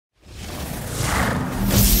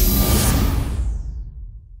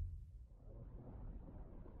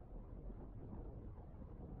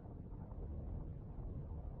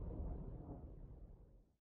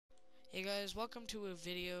Hey guys, welcome to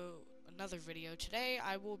another video. Today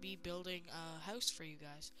I will be building a house for you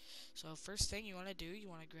guys. So first thing you want to do, you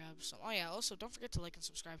want to grab some, also don't forget to like and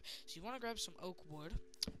subscribe. So you want to grab some oak wood,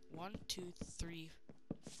 1, 2, 3,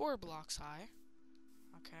 4 blocks high,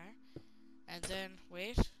 okay, and then,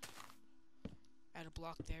 add a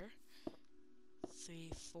block there,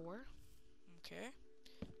 3, 4, okay,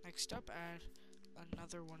 next up add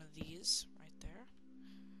another one of these right there,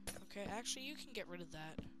 okay, actually you can get rid of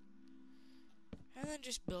that. And then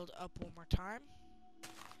just build up one more time.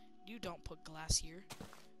 You don't put glass here.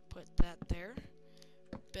 Put that there.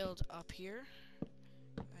 Build up here.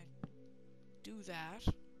 And do that.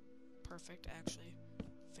 Perfect, actually.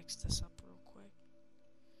 Fix this up real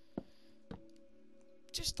quick.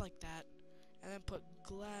 Just like that. And then put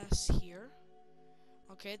glass here.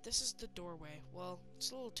 Okay, this is the doorway. Well,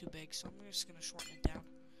 it's a little too big, so I'm just gonna shorten it down.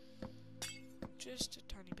 Just a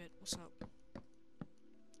tiny bit. What's up?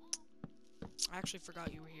 I actually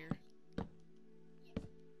forgot you were here.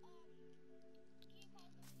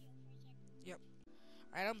 Yep.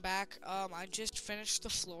 Alright, I'm back. I just finished the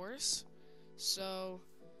floors. So,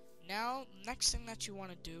 now, next thing that you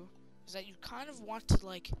want to do is that you kind of want to,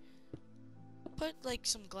 put,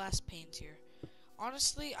 some glass panes here.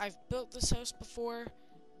 Honestly, I've built this house before,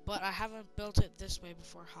 but I haven't built it this way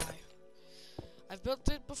before. I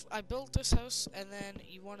built this house, and then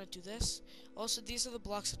you want to do this. Also, these are the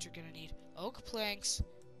blocks that you're going to need. Oak planks,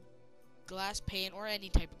 glass pane, or any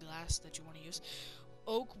type of glass that you want to use.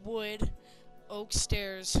 Oak wood, oak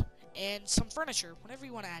stairs, and some furniture, whatever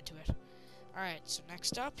you want to add to it. Alright, so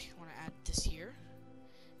next up, you want to add this here.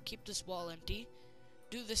 Keep this wall empty.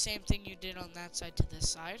 Do the same thing you did on that side to this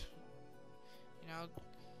side. You know,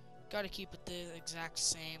 gotta keep it the exact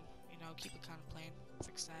same. You know, keep it kind of plain.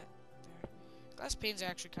 Fix that there. Glass panes are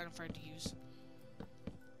actually kind of hard to use.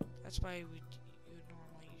 That's why you would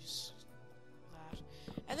normally use that.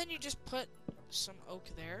 And then you just put some oak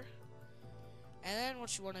there. And then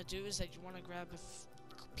what you want to do is that you want to grab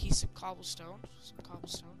a piece of cobblestone, some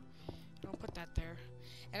cobblestone. Don't put that there.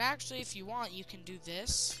 And actually, if you want, you can do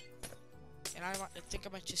this. And I think I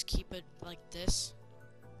might just keep it like this,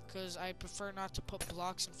 because I prefer not to put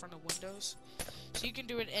blocks in front of windows. So you can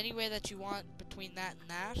do it any way that you want between that and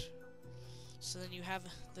that. So then you have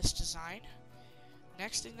this design.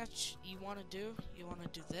 Next thing that you want to do, you want to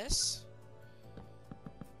do this.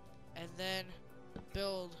 And then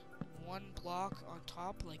build one block on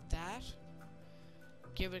top like that.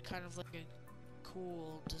 Give it kind of like a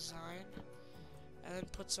cool design. And then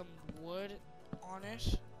put some wood on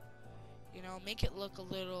it. You know, make it look a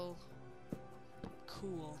little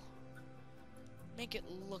cool. Make it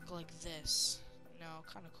look like this. No,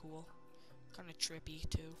 kind of cool. Kind of trippy,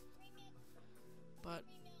 too. But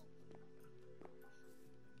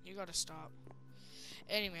you gotta stop.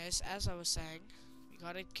 Anyways, as I was saying, you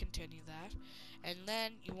gotta continue that. And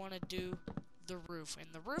then you want to do the roof. And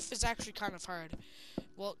the roof is actually kind of hard.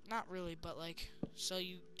 Well, not really, but so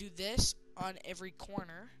you do this on every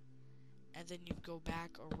corner. And then you go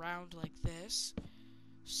back around like this.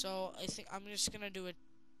 So I think I'm just gonna do a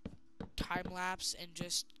time lapse and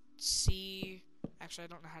just see. Actually, I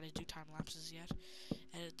don't know how to do time lapses yet.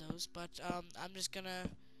 Edit those, but I'm just gonna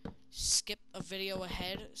skip a video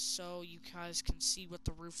ahead so you guys can see what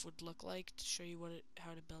the roof would look like to show you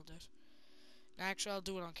how to build it. Now, actually, I'll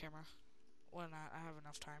do it on camera. Why not? I have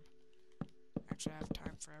enough time. Actually, I have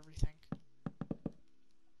time for everything.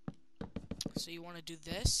 So you want to do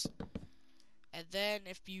this. And then,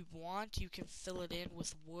 if you want, you can fill it in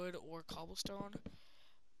with wood or cobblestone.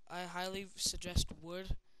 I highly suggest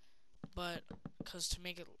wood, but because to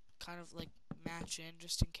make it kind of match in,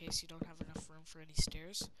 just in case you don't have enough room for any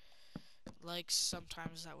stairs.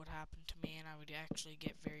 Sometimes that would happen to me, and I would actually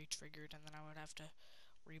get very triggered, and then I would have to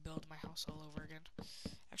rebuild my house all over again.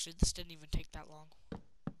 Actually, this didn't even take that long.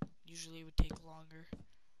 Usually, it would take longer.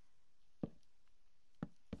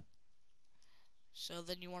 So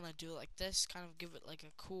then you want to do it like this, kind of give it like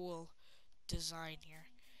a cool design here.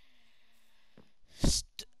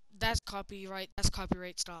 That's copyright,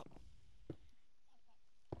 stop.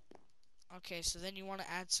 Okay, so then you want to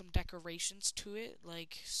add some decorations to it,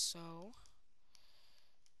 like so.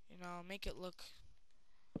 You know, make it look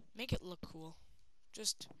cool.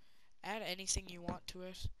 Just add anything you want to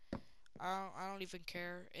it. I don't even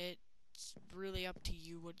care. It's really up to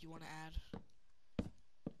you what you want to add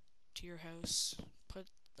to your house. Put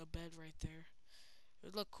a bed right there. It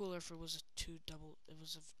would look cooler if it was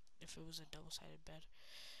if it was a double-sided bed.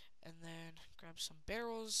 And then grab some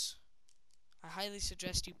barrels. I highly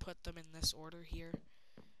suggest you put them in this order here.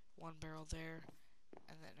 One barrel there,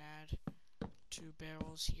 and then add 2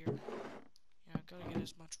 barrels here. You know, gotta get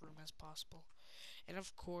as much room as possible. And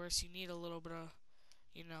of course, you need a little bit of,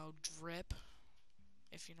 you know, drip,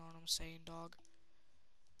 if you know what I'm saying, dog.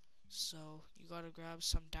 So, you gotta grab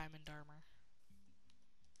some diamond armor.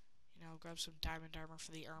 You know, grab some diamond armor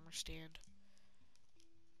for the armor stand.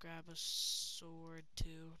 Grab a sword,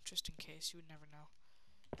 too, just in case. You would never know.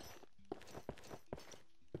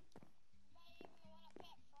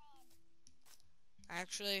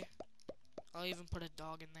 Actually, I'll even put a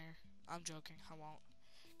dog in there. I'm joking, I won't.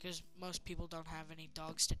 Because most people don't have any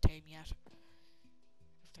dogs to tame yet.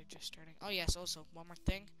 If they're just starting. Oh yes, also, one more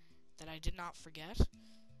thing that I did not forget.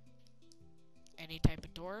 Any type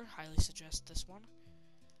of door, highly suggest this one.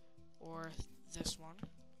 Or this one.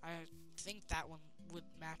 I think that one would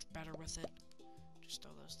match better with it. Just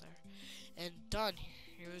throw those there. And done.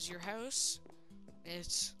 Here's your house.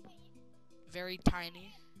 It's very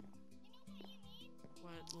tiny.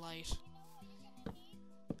 What light?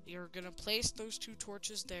 You're gonna place those 2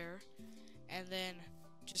 torches there, and then,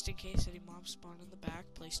 just in case any mobs spawn in the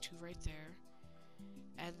back, place 2 right there,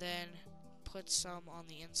 and then put some on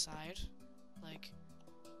the inside, like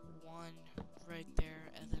 1 right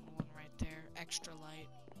there, and then 1 right there, extra light.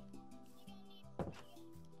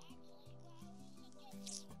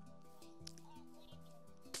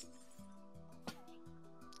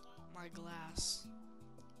 My glass.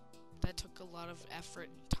 That took a lot of effort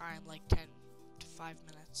and time, like 10 to 5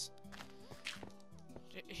 minutes.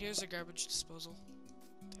 Here's a garbage disposal.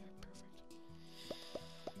 There, perfect.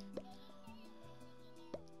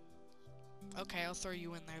 Okay, I'll throw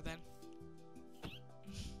you in there then.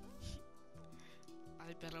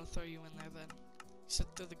 I bet I'll throw you in there then. You said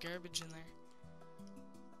throw the garbage in there.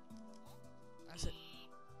 I said.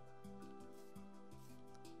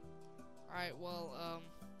 Alright, well,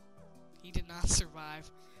 he did not survive.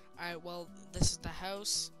 Alright, well, this is the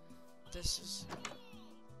house. This is...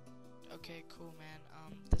 Okay, cool, man.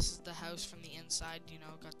 This is the house from the inside, you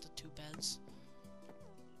know, got the 2 beds.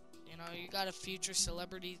 You know, you got a future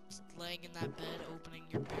celebrity laying in that bed, opening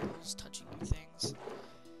your barrels, touching your things.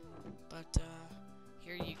 But,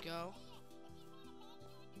 here you go.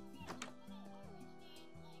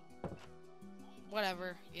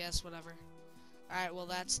 Whatever. Yes, whatever. Alright, well,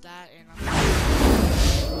 that's that, and I'm...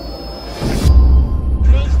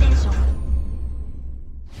 PlayStation